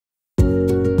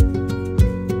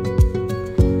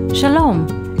Shalom,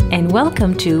 and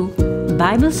welcome to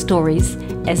Bible Stories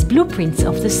as Blueprints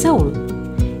of the Soul,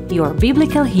 your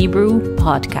Biblical Hebrew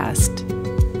podcast.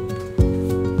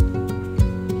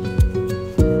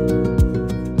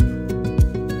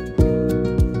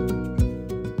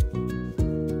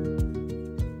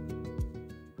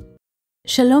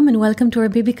 Shalom and welcome to our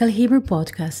Biblical Hebrew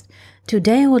podcast.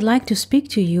 Today I would like to speak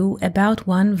to you about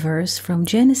one verse from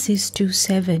Genesis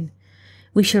 2:7.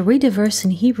 We shall read a verse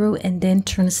in Hebrew and then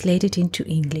translate it into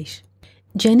English.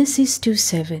 Genesis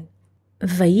 2:7.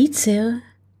 Vayitzer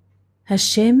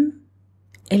Hashem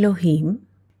Elohim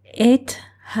et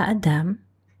ha'adam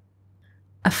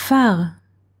afar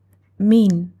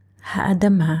min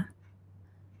ha'adama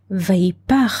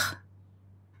vayipach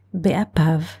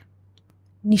be'apav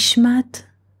nishmat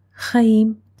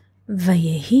chaim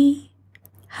vayehi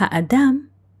ha'adam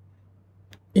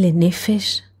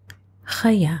lenefesh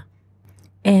chaya.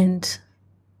 And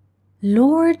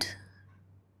Lord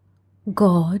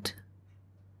God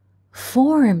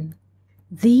formed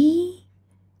the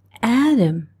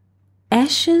Adam,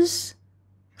 ashes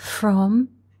from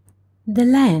the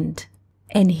land,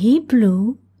 and he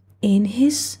blew in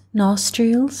his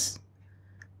nostrils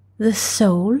the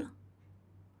soul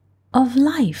of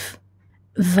life.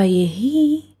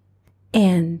 Vayehi,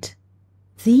 and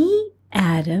the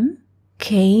Adam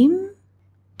came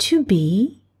to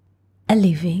be a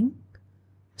living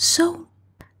soul.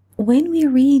 When we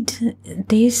read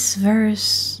this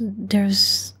verse,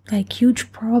 there's like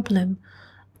huge problem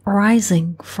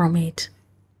arising from it,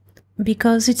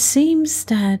 because it seems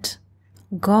that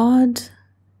God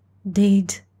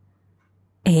did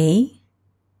A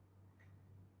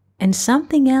and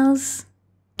something else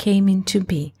came into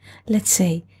B. Let's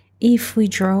say if we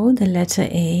draw the letter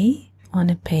A on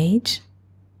a page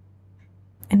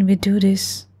and we do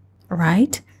this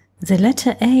right, the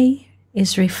letter A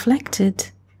is reflected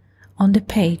on the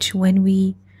page when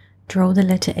we draw the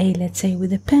letter A, let's say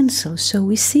with a pencil. So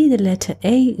we see the letter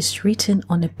A is written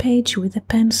on a page with a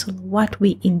pencil. What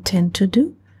we intend to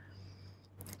do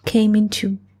came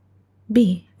into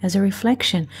B as a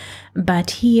reflection.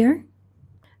 But here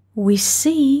we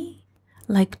see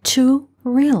like two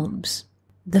realms.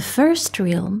 The first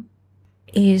realm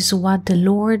is what the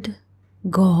Lord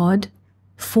God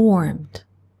formed.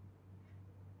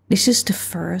 This is the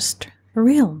first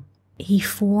realm. He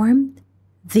formed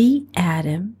the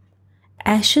Adam,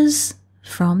 ashes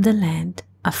from the land,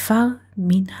 afar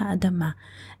min ha'adama.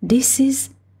 This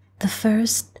is the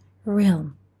first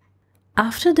realm.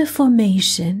 After the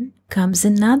formation comes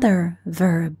another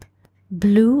verb,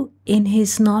 blew in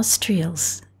his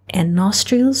nostrils. And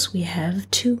nostrils we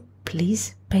have two.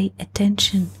 Please pay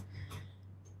attention.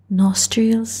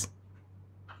 Nostrils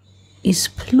is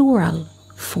plural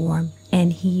form.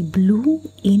 And he blew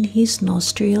in his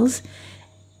nostrils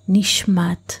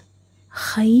nishmat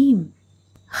chaim.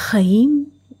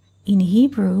 Chaim in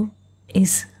Hebrew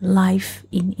is life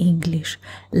in English.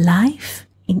 Life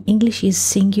in English is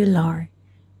singular,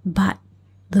 but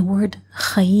the word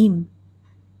chaim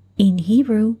in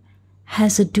Hebrew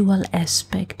has a dual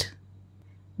aspect.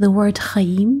 The word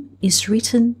chaim is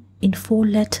written in 4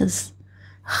 letters: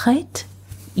 chet,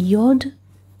 yod,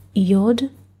 yod,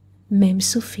 mem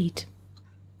sufit.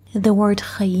 The word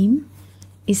chaim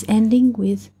is ending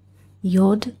with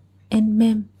yod and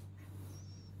mem.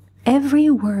 Every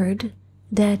word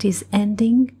that is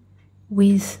ending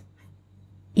with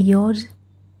yod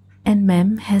and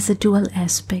mem has a dual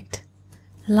aspect.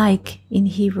 Like in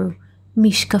Hebrew,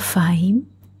 mishkafayim,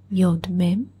 yod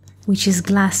mem, which is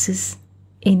glasses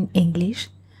in English.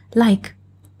 Like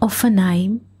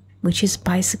ofanayim, which is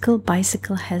bicycle.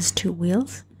 Bicycle has 2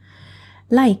 wheels.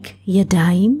 Like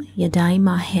yadayim, yadayim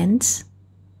are hands,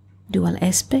 dual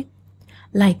aspect.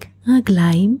 Like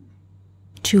raglayim,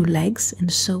 2 legs,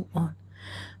 and so on.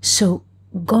 So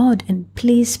God, and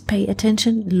please pay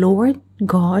attention, Lord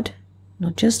God,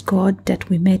 not just God that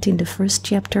we met in the first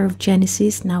chapter of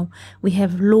Genesis. Now we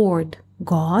have Lord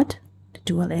God, the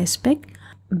dual aspect,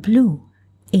 blew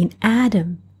in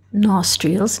Adam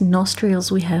nostrils. Nostrils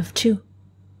we have 2.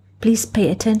 Please pay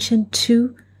attention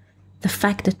to the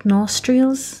fact that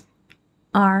nostrils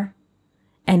are,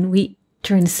 and we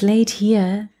translate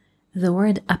here the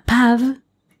word apav.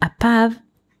 Apav,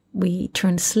 we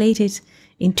translate it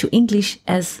into English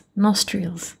as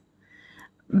nostrils.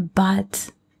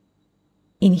 But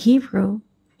in Hebrew,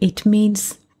 it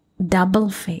means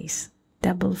double face,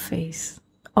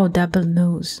 or double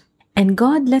nose. And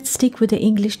God, let's stick with the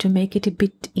English to make it a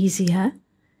bit easier.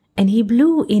 And he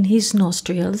blew in his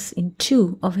nostrils, in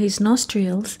 2 of his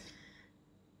nostrils,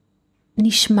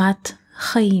 nishmat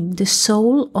Chaim, the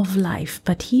soul of life.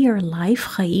 But here, life,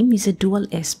 Chaim, is a dual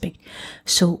aspect.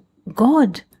 So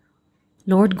God,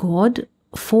 Lord God,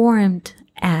 formed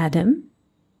Adam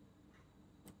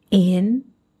in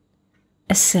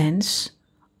a sense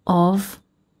of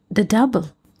the double.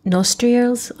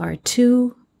 Nostrils are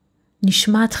two.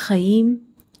 Nishmat Chaim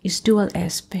is dual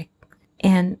aspect.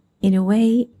 And in a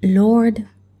way, Lord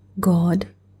God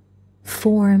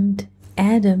formed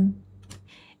Adam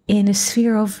in a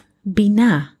sphere of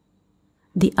Binah,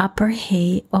 the upper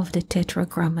hay of the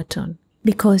Tetragrammaton.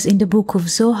 Because in the book of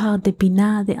Zohar, the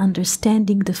Binah, the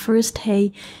understanding, the first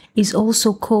hay, is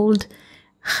also called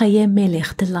Chaye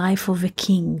Melech, the life of a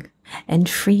king, and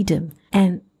freedom.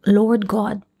 And Lord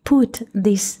God put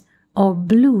this, or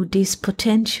blew this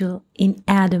potential in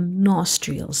Adam's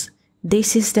nostrils.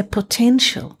 This is the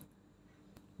potential.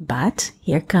 But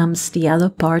here comes the other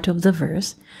part of the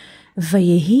verse.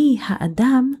 Vayehi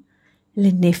ha'adam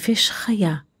lenefesh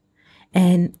chaya.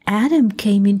 And Adam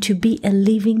came in to be a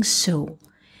living soul.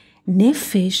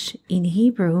 Nefesh in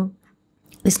Hebrew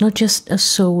is not just a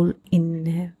soul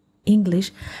in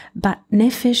English, but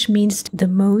nefesh means the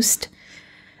most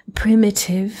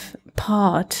primitive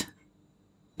part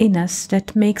in us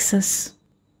that makes us.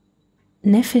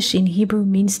 Nefesh in Hebrew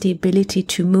means the ability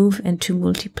to move and to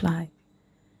multiply.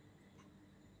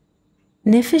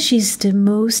 Nefesh is the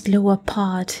most lower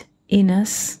part in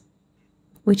us,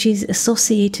 which is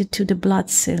associated to the blood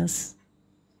cells.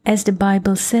 As the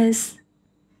Bible says,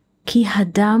 Ki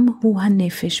hadam hu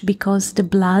hanefesh, because the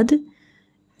blood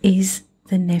is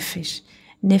the nefesh.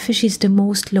 Nefesh is the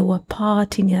most lower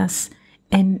part in us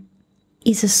and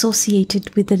is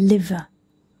associated with the liver.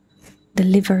 The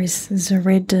liver is the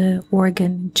red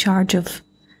organ in charge of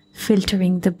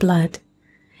filtering the blood.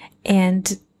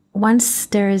 And once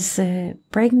there is a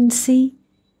pregnancy,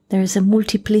 there is a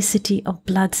multiplicity of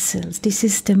blood cells. This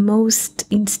is the most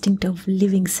instinct of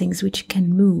living things which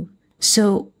can move.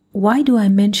 So why do I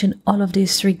mention all of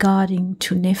this regarding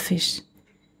to nefesh?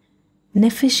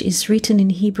 Nefesh is written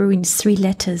in Hebrew in 3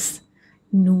 letters.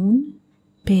 Nun,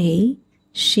 Pei,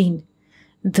 Shin.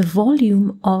 The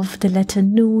volume of the letter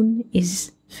Nun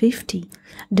is 50.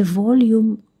 The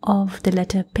volume of the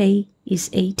letter Pei is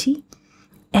 80.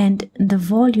 And the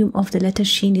volume of the letter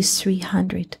Shin is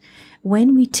 300.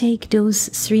 When we take those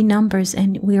 3 numbers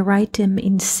and we write them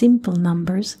in simple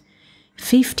numbers,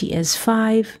 50 as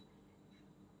 5,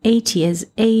 80 as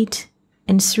 8,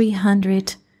 and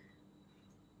 300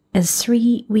 as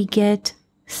 3, we get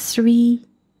 3,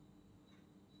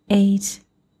 8,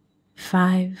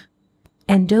 5.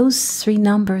 And those 3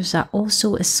 numbers are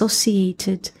also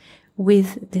associated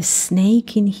with the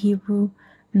snake in Hebrew,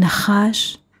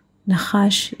 Nachash.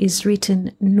 Nachash is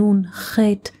written Nun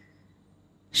Chet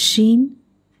Shin.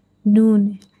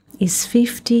 Nun is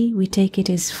 50, we take it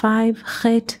as 5.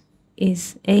 Chet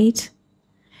is 8.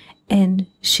 And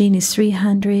Shin is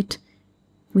 300,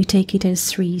 we take it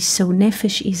as 3. So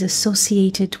Nefesh is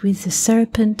associated with the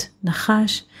serpent,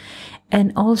 Nachash,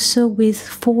 and also with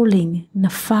falling,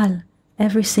 Nafal,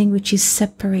 everything which is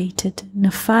separated.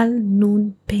 Nafal,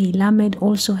 Nun, Pei, Lamed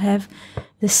also have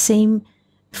the same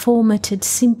formatted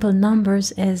simple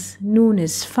numbers as Nun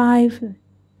is 5,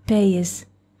 Pei is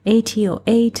 80 or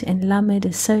 8, and Lamed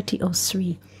is 30 or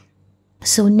 3.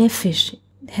 So Nefesh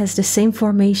has the same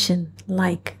formation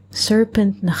like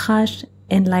serpent, Nachash,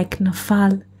 and like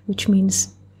Nafal, which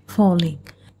means falling.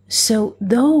 So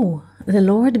though the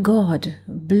Lord God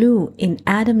blew in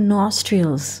Adam's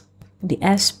nostrils the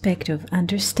aspect of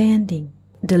understanding,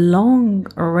 the long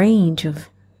range of,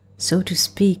 so to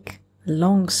speak,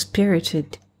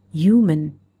 long-spirited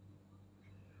human,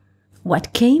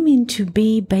 what came into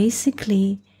be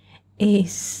basically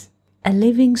is a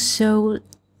living soul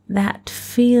that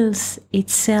feels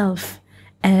itself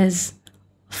as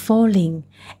falling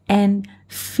and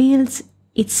feels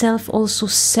itself also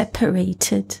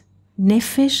separated.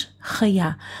 Nefesh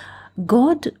Chaya.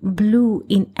 God blew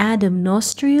in Adam's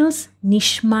nostrils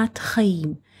Nishmat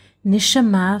Chaim.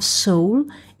 Neshama, soul,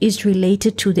 is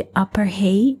related to the upper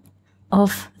hay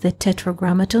of the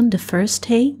Tetragrammaton, the first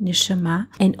hay, Neshama,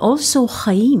 and also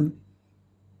Chaim.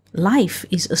 Life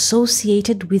is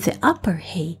associated with the upper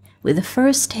hay, with the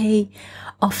first hay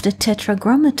of the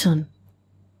Tetragrammaton,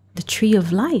 the tree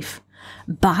of life.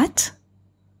 But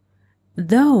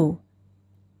though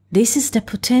this is the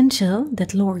potential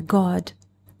that Lord God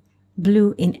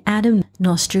blew in Adam's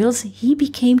nostrils, he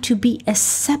became to be a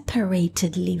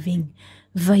separated living.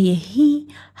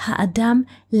 Vayehi ha'adam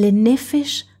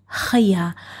lenefesh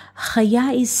chaya.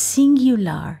 Chaya is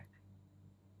singular.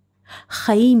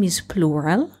 Chaim is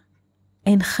plural,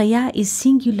 and chaya is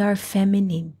singular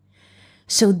feminine.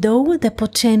 So though the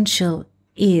potential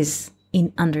is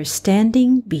in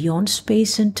understanding beyond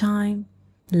space and time,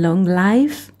 long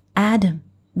life, Adam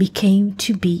became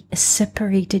to be a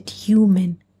separated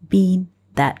human being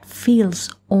that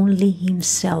feels only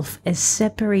himself, a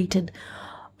separated,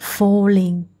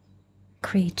 falling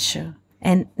creature.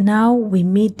 And now we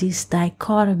meet this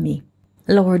dichotomy.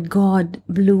 Lord God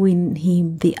blew in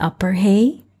him the upper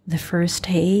hay, the first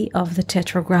hay of the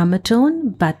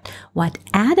tetragrammaton, but what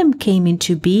Adam came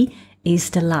into be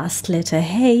is the last letter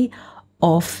hay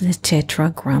of the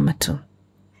tetragrammaton.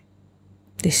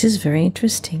 This is very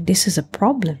interesting. This is a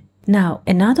problem. Now,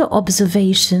 another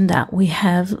observation that we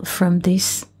have from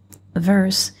this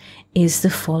verse is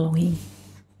the following.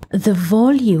 The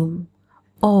volume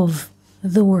of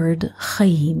the word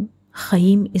Chaim,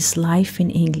 Chaim is life in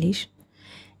English,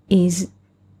 is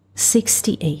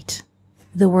 68.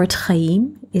 The word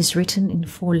Chaim is written in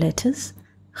 4 letters,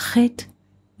 Chet,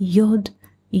 Yod,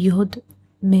 Yod,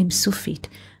 Mem Sufit.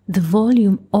 The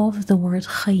volume of the word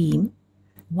Chaim,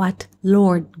 what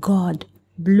Lord God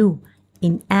blew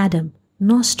in Adam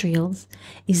nostrils,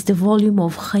 is the volume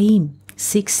of Chaim,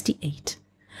 68.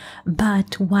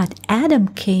 But what Adam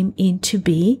came into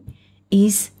be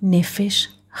is Nefesh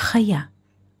Chaya.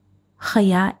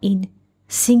 Chaya in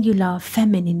singular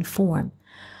feminine form.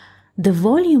 The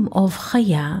volume of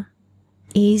Chaya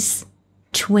is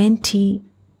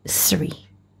 23.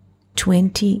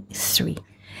 23.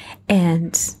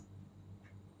 And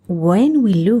when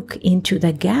we look into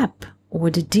the gap or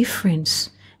the difference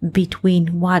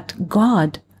between what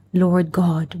God, Lord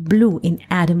God, blew in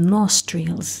Adam's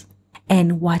nostrils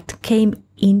and what came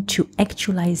into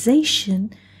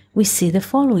actualization, we see the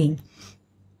following.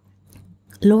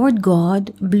 Lord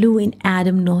God blew in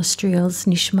Adam's nostrils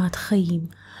Nishmat Chaim.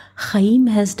 Chaim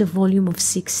has the volume of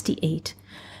 68.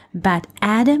 But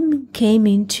Adam came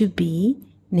into be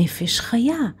Nefesh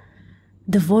Chaya.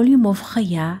 The volume of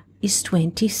Chaya is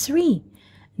 23.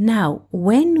 Now,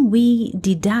 when we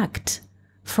deduct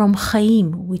from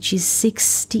Chaim, which is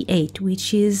 68,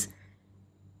 which is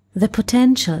the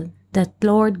potential that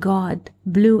Lord God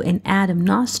blew in Adam's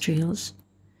nostrils,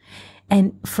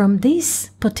 and from this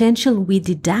potential we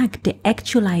deduct the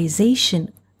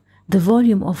actualization, the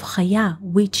volume of Chaya,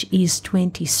 which is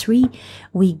 23,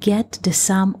 we get the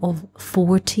sum of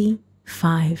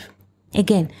 45.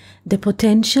 Again, the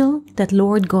potential that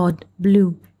Lord God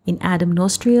blew in Adam's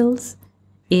nostrils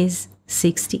is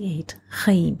 68,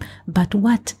 Chaim. But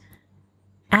what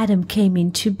Adam came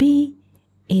into be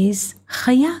is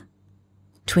Chaya,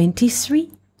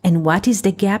 23. And what is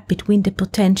the gap between the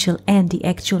potential and the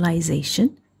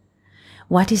actualization?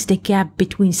 What is the gap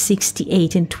between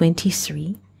 68 and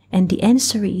 23? And the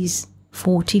answer is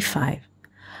 45.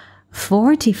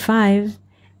 45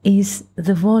 is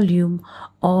the volume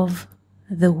of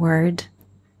the word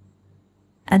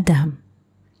Adam.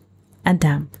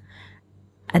 Adam.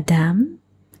 Adam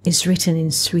is written in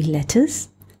 3 letters,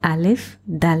 Aleph,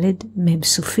 Daled, Mem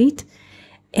Sufit,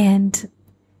 and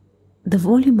the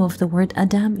volume of the word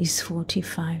Adam is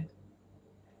 45.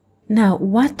 Now,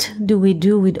 what do we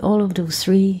do with all of those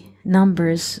 3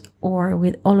 numbers or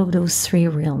with all of those 3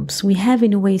 realms? We have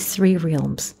in a way 3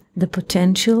 realms. The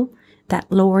potential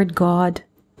that Lord God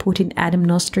put in Adam's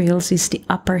nostrils is the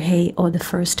upper hay or the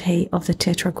first hay of the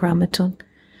tetragrammaton.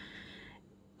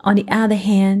 On the other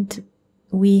hand,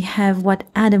 we have what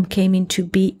Adam came into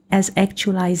be as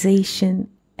actualization,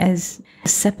 as a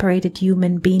separated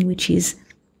human being, which is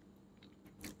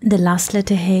the last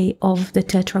letter hay of the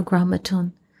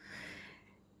tetragrammaton,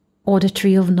 or the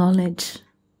tree of knowledge.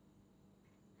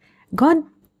 God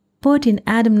put in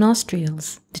Adam's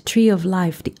nostrils the tree of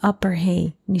life, the upper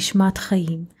hay, Nishmat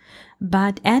Chaim.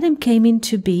 But Adam came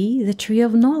into be the tree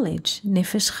of knowledge,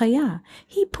 Nefesh Chaya.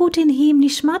 He put in him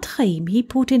Nishmat Chaim. He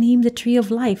put in him the tree of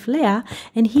life, Leah,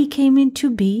 and he came into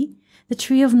be the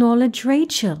tree of knowledge,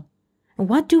 Rachel.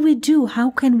 What do we do? How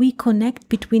can we connect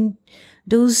between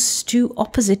those 2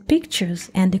 opposite pictures?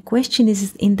 And the question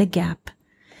is in the gap.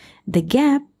 The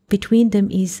gap between them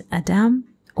is Adam,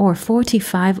 or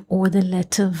 45, or the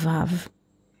letter Vav.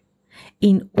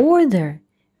 In order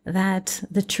that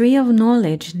the tree of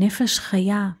knowledge, Nefesh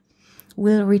Chaya,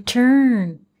 will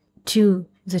return to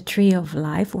the tree of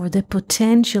life, or the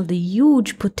potential, the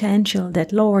huge potential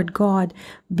that Lord God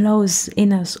blows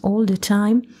in us all the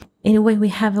time, in a way we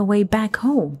have a way back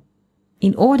home.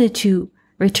 In order to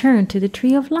return to the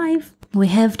tree of life, we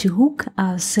have to hook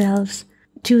ourselves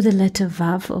to the letter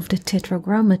Vav of the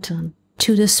tetragrammaton,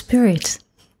 to the spirit.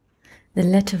 The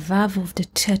letter Vav of the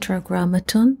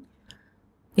tetragrammaton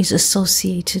is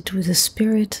associated with the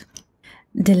spirit.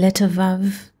 The letter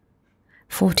Vav,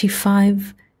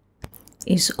 45,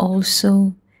 is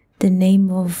also the name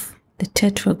of the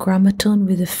tetragrammaton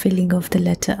with the filling of the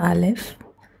letter Aleph.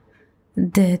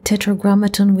 The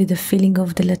tetragrammaton with the filling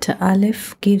of the letter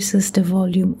Aleph gives us the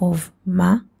volume of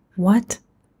Ma, what?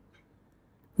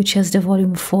 Which has the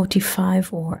volume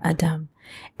 45, or Adam.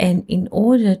 And in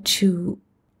order to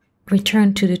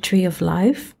return to the tree of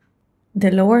life, the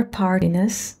lower part in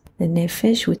us, the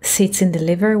Nefesh, which sits in the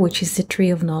liver, which is the tree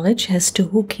of knowledge, has to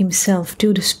hook himself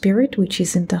to the spirit, which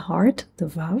is in the heart, the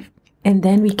Vav. And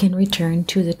then we can return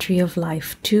to the tree of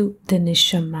life, to the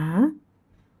Neshama,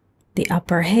 the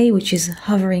upper hay, which is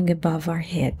hovering above our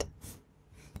head.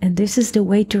 And this is the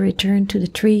way to return to the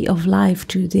tree of life,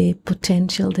 to the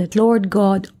potential that Lord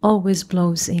God always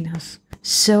blows in us.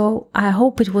 So I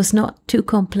hope it was not too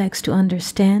complex to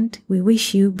understand. We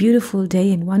wish you a beautiful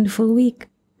day and wonderful week.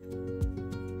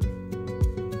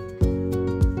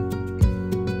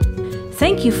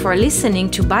 Thank you for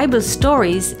listening to Bible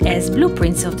Stories as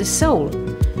Blueprints of the Soul.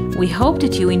 We hope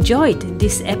that you enjoyed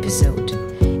this episode.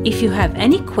 If you have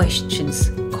any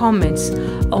questions, comments,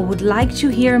 or would like to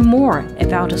hear more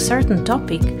about a certain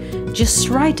topic, just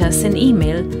write us an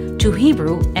email to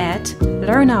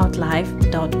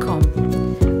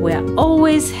hebrew@learnoutlive.com. We are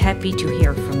always happy to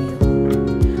hear from you.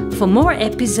 For more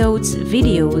episodes,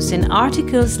 videos, and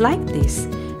articles like this,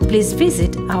 please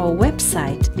visit our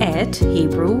website at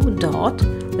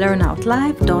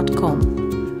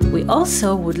hebrew.learnoutlive.com. We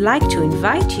also would like to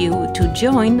invite you to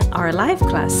join our live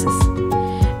classes.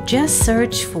 Just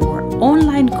search for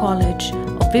Online College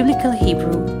of Biblical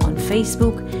Hebrew on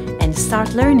Facebook and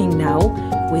start learning now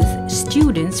with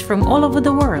students from all over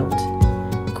the world.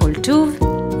 Koltuv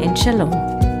and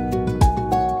Shalom.